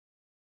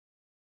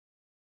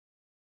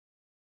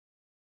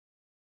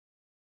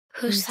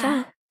Who's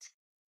that?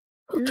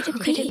 Who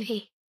could it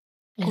be?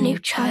 A new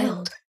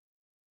child.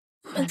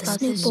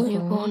 Mother's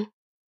newborn.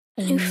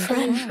 A new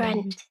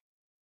friend.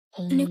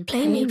 A new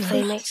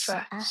playmate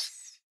for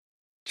us.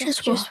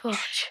 Just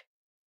watch.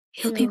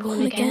 He'll be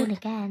born again.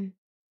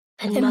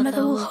 Then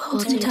Mother will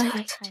hold him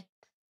tight.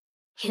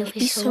 He'll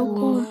be so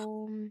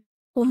warm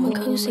and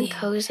cozy.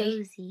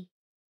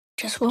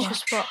 Just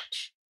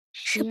watch.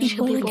 She'll be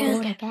born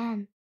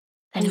again.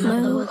 Then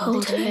Mother will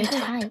hold her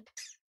tight.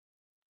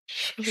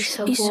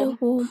 She'll be so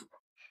warm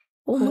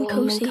and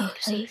cozy.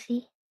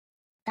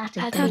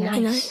 That'd be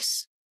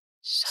nice.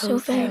 So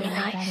very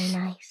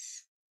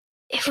nice.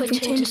 If we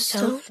turn to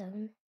stone,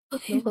 will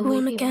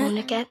we be born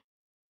again?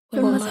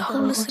 Will Mother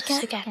hold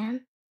us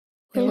again?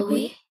 Will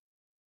we?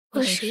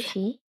 Will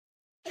she?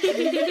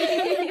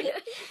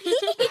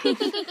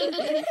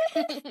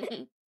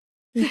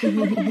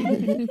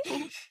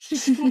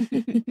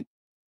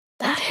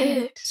 That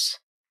hurts.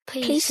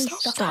 Please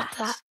stop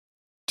that.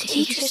 Did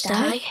he just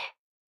die?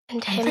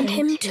 And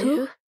him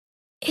too?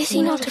 Is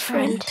he not a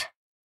friend?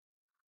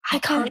 I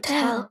can't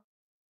tell.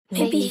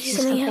 Maybe he's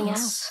something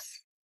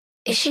else.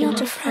 Is she not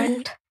a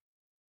friend?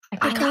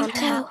 I can't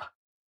tell.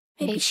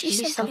 Maybe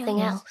she's something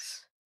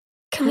else.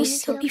 Can we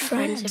still be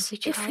friends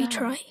if we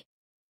try?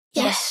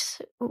 Yes,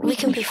 we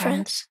can be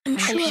friends, I'm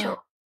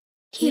sure.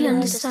 He'll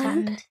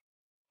understand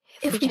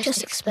if we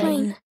just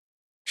explain.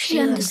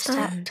 She'll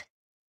understand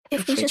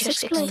if we just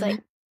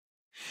explain.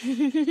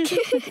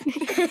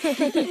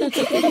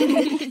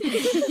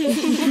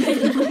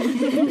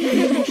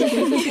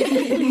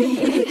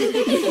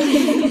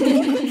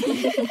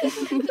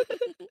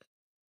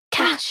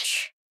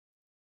 Catch!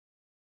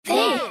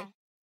 There!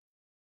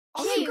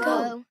 Off you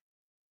go!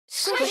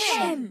 Squish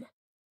him!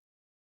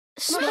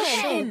 Smush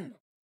him!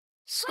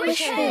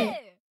 Squish her!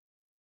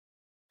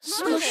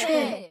 Smush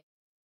her!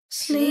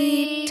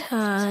 Sleep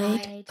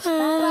tight,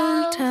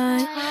 bound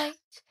tight,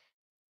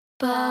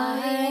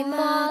 by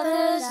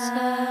Mother's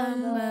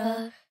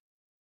amber.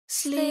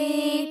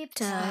 Sleep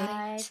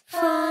tight,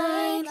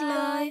 find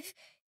life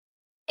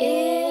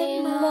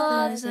in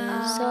Mother's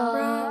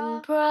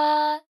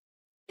umbrella.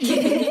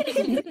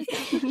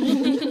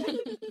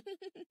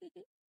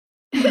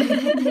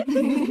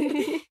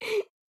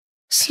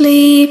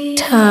 Sleep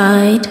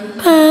tight,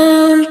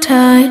 bound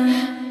tight,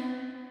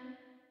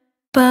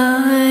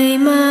 by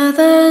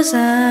Mother's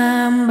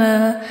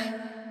amber.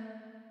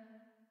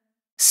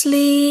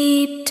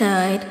 Sleep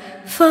tight,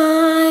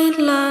 find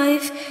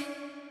life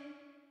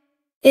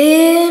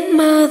in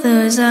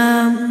Mother's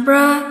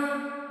umbrella.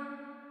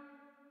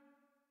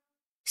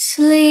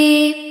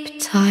 Sleep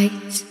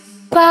tight,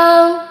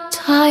 bound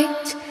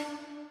tight,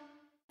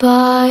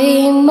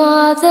 by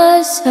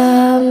Mother's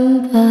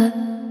amber.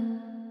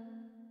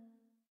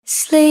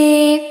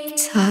 Sleep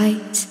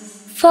tight,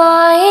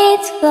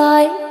 find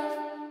life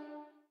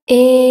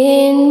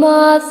in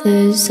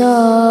Mother's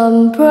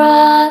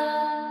umbrella.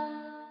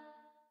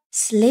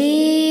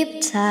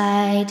 Sleep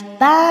tight,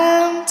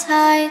 bound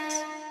tight,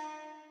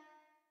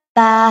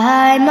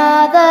 by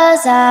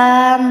Mother's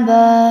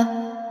amber.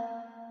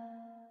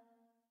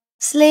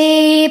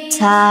 Sleep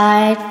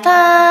tight,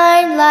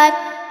 find life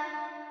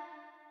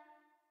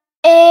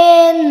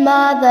in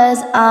Mother's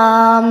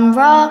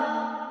umbrella.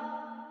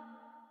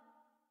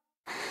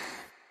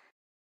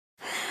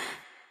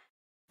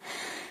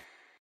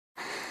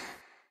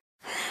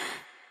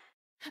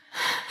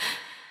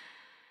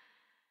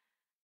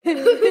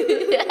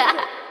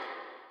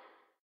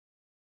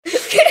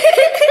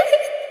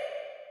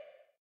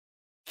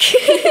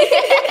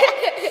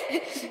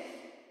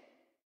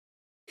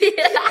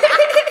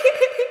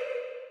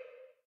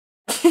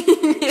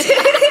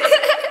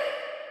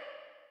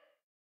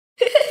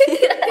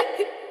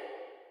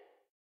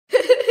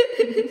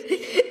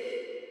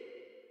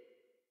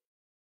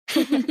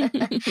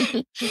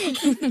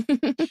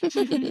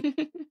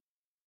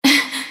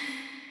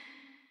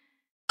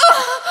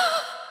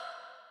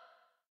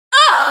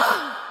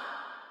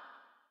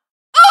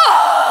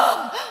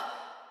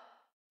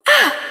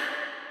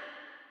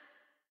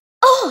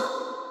 Oh!